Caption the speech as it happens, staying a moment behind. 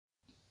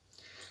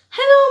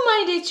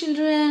Hi dear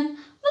children,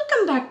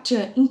 welcome back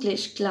to our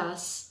English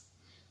class.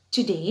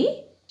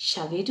 Today,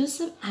 shall we do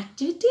some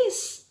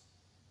activities?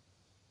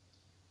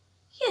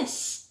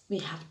 Yes, we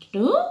have to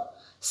do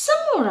some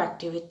more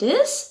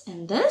activities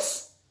in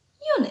this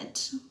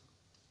unit.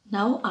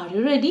 Now, are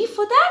you ready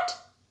for that?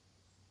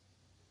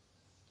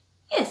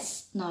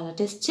 Yes, now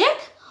let us check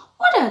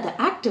what are the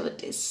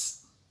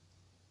activities.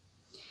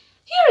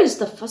 Here is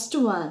the first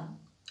one.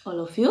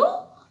 All of you,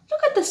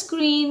 look at the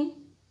screen.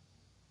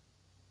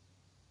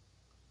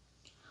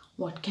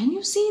 What can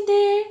you see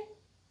there?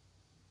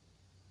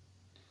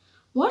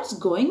 What's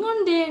going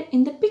on there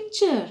in the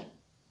picture?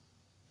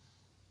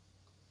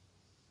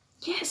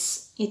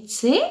 Yes,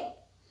 it's a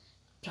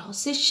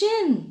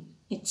procession.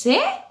 It's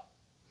a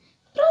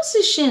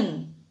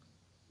procession.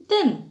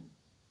 Then,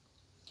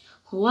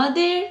 who are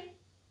there?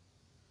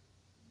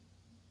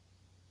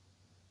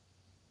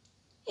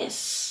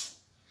 Yes.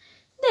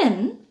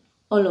 Then,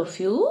 all of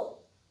you,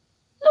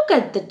 look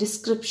at the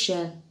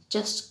description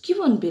just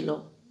given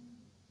below.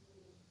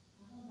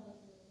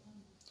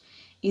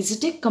 Is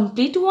it a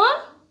complete one?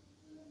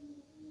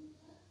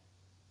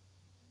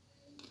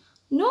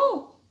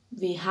 No,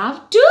 we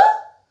have to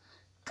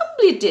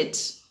complete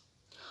it.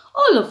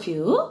 All of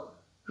you,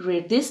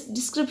 read this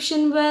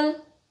description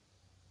well.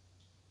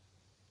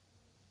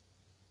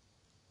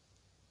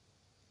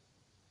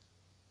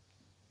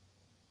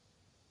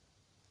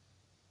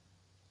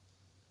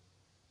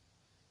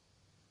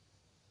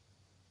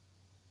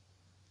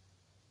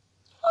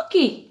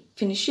 Okay,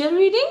 finish your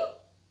reading.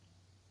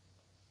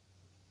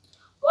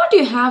 What do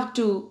you have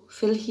to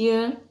fill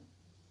here?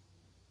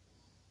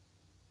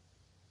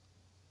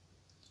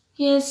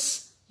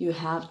 Yes, you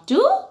have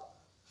to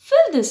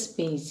fill the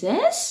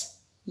spaces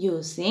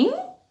using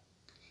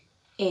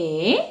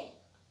a,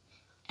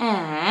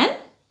 an,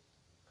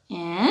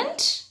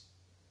 and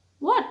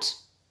what?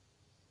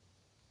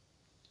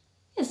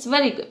 Yes,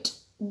 very good.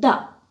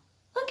 The.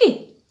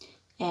 Okay.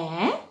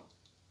 A,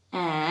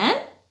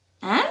 an,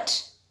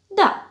 and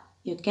the.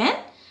 You can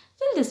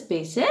fill the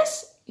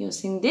spaces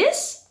using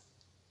this.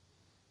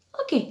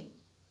 Okay.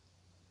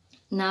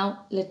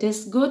 Now let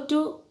us go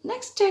to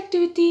next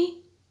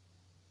activity.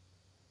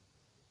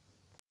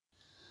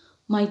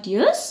 My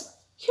dears,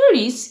 here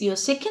is your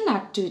second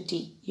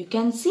activity. You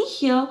can see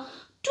here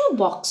two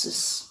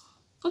boxes.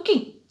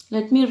 Okay,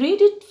 let me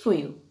read it for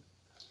you.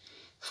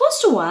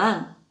 First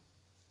one,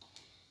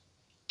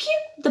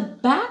 keep the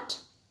bat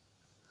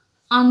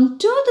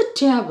under the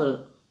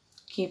table.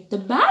 Keep the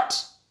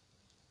bat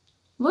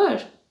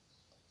where?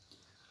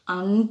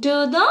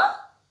 Under the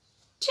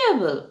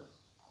table.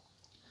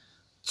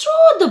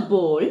 Throw the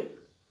ball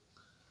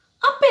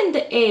up in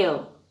the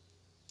air.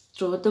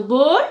 Throw the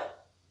ball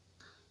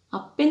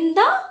up in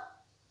the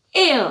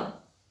air.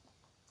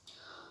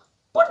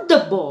 Put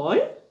the ball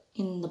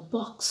in the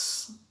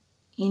box.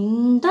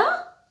 In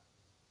the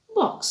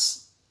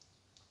box.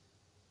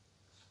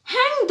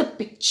 Hang the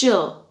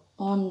picture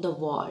on the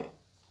wall.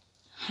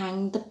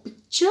 Hang the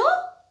picture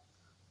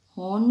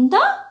on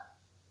the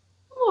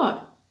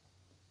wall.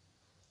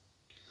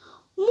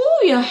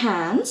 Move your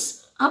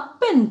hands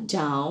up and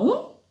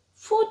down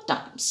 4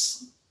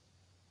 times.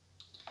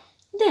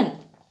 Then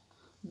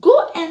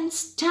go and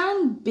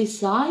stand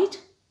beside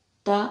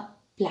the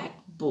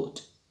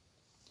blackboard.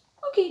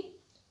 Okay.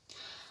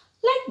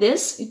 Like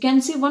this, you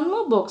can see one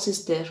more box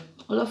is there.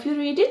 All of you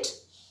read it.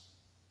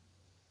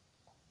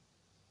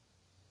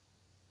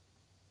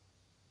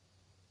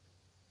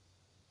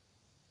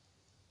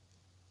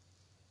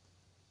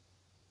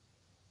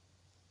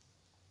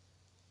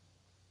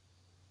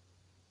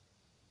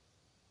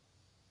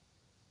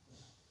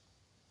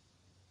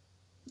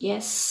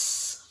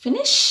 Yes,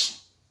 finish.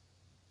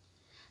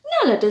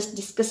 Now let us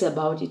discuss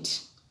about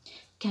it.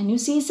 Can you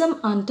see some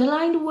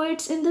underlined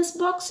words in these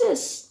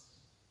boxes?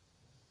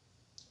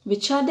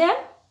 Which are them?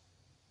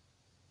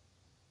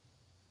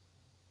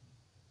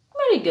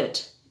 Very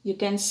good. You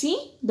can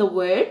see the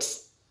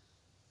words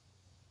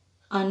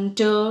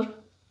under,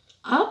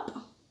 up,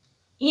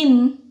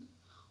 in,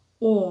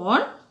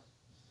 on,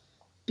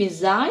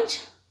 beside,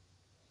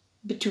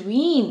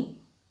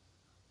 between,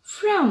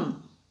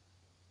 from,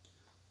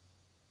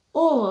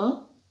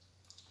 or,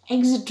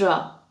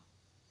 etc.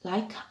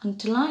 Like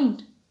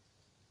underlined.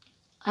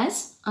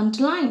 As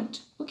underlined.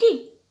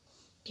 Okay.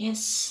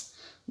 Yes.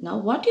 Now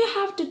what you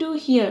have to do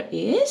here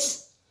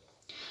is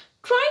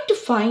try to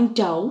find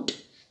out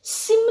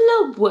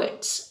similar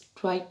words.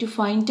 Try to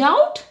find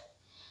out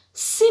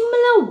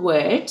similar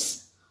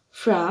words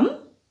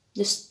from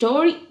the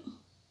story.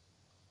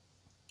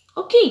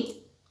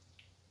 Okay.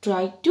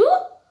 Try to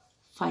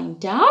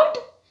find out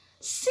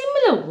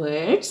similar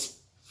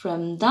words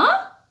from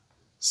the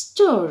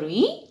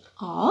story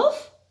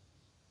of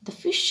the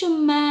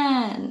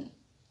fisherman.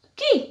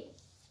 Okay,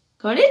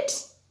 got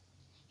it?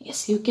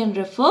 Yes, you can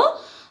refer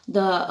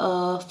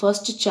the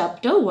first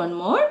chapter one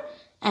more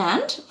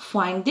and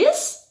find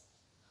these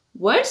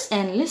words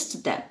and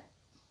list them.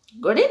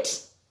 Got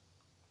it?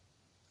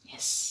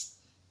 Yes.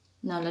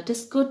 Now let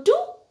us go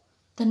to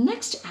the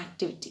next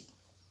activity.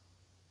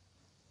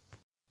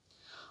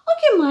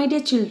 Okay, my dear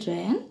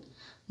children,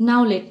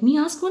 now let me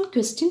ask one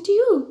question to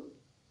you.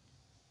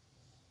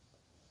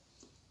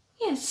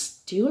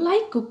 Yes, do you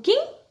like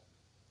cooking?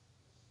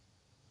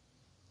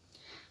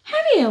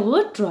 Have you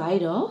ever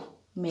tried of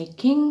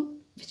making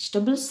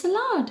vegetable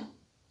salad?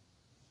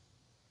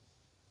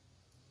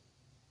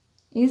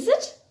 Is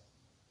it?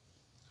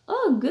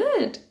 Oh,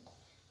 good.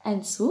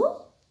 And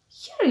so,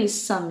 here is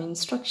some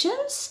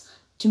instructions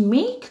to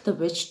make the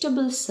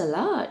vegetable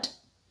salad.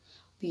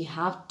 We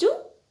have to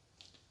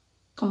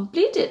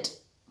complete it.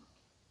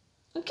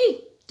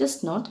 Okay,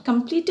 just not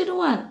completed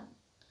one.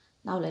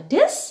 Now let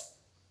us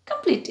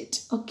complete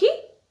it. Okay,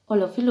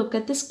 all of you look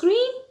at the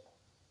screen.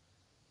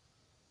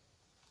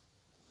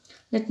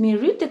 Let me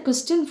read the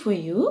question for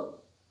you.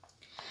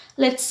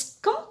 Let's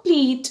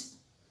complete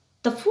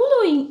the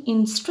following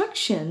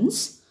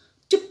instructions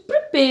to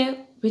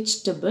prepare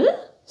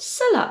vegetable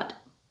salad,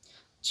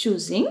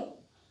 choosing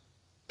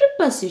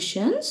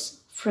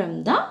prepositions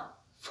from the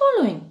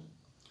following.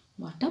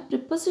 What are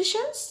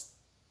prepositions?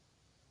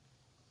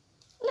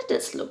 Let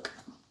us look.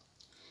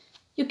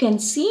 You can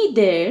see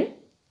there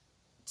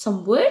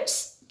some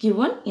words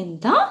given in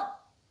the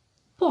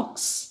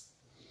box.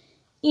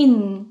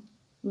 In,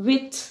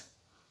 with,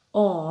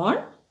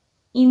 on,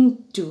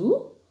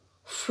 into,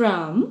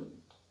 from,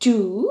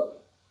 to,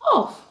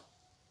 of.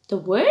 The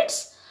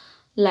words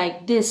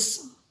like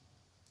this.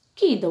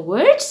 Okay, the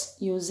words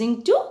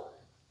using to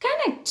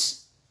connect.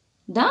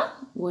 The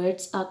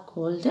words are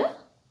called the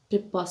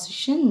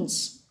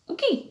prepositions.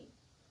 Okay,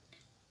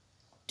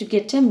 to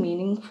get a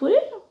meaningful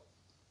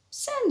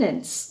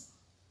sentence.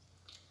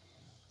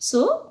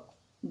 So,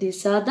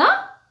 these are the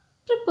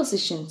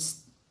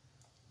prepositions.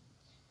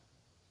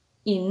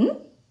 In,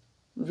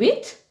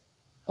 with,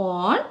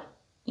 on,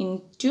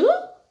 into,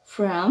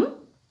 from,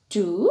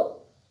 to,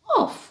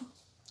 of.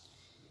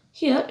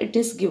 Here it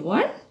is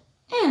given,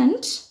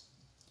 and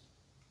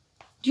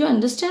do you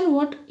understand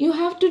what you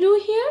have to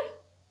do here?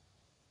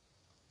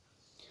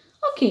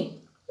 Okay,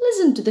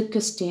 listen to the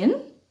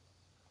question.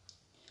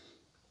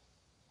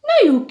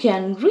 Now you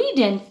can read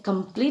and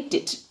complete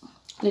it.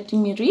 Let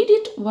me read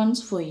it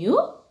once for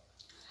you.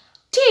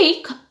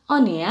 Take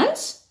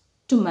onions,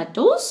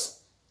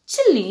 tomatoes,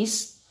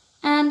 chilies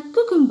and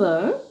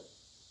cucumber,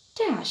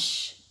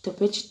 dash the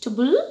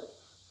vegetable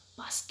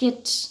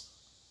basket.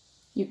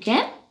 You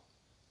can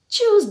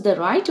choose the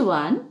right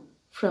one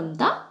from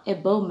the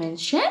above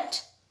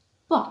mentioned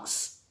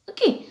box.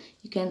 Okay,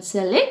 you can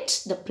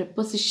select the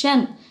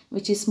preposition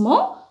which is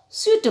more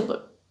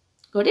suitable.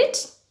 Got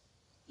it?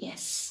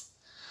 Yes.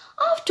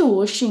 After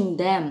washing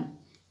them,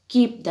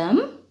 keep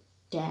them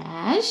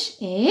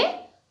dash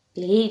a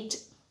plate.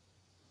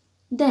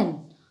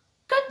 Then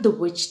cut the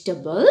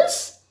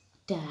vegetables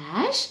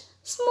dash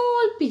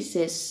small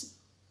pieces.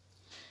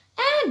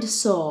 Add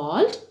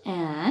salt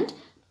and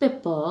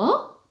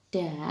pepper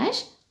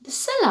dash the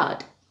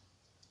salad.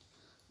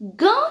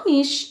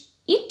 Garnish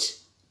it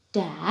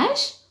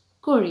dash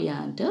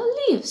coriander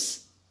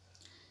leaves.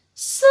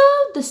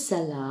 Serve the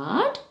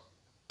salad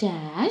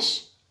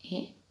dash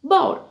a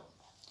bowl.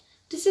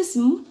 This is a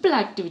simple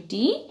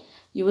activity.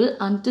 You will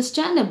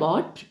understand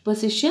about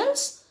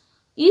prepositions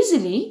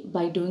easily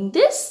by doing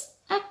this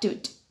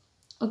activity.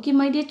 Okay,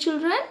 my dear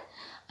children,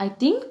 I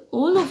think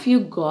all of you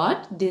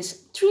got these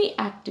 3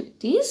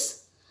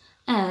 activities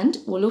and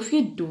all of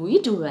you do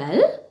it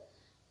well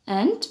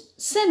and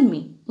send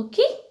me.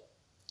 Okay?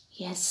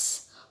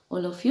 Yes,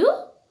 all of you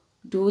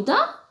do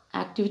the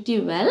activity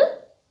well.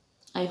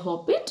 I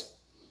hope it.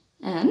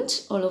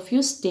 And all of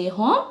you stay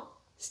home,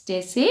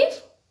 stay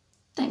safe.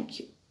 Thank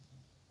you.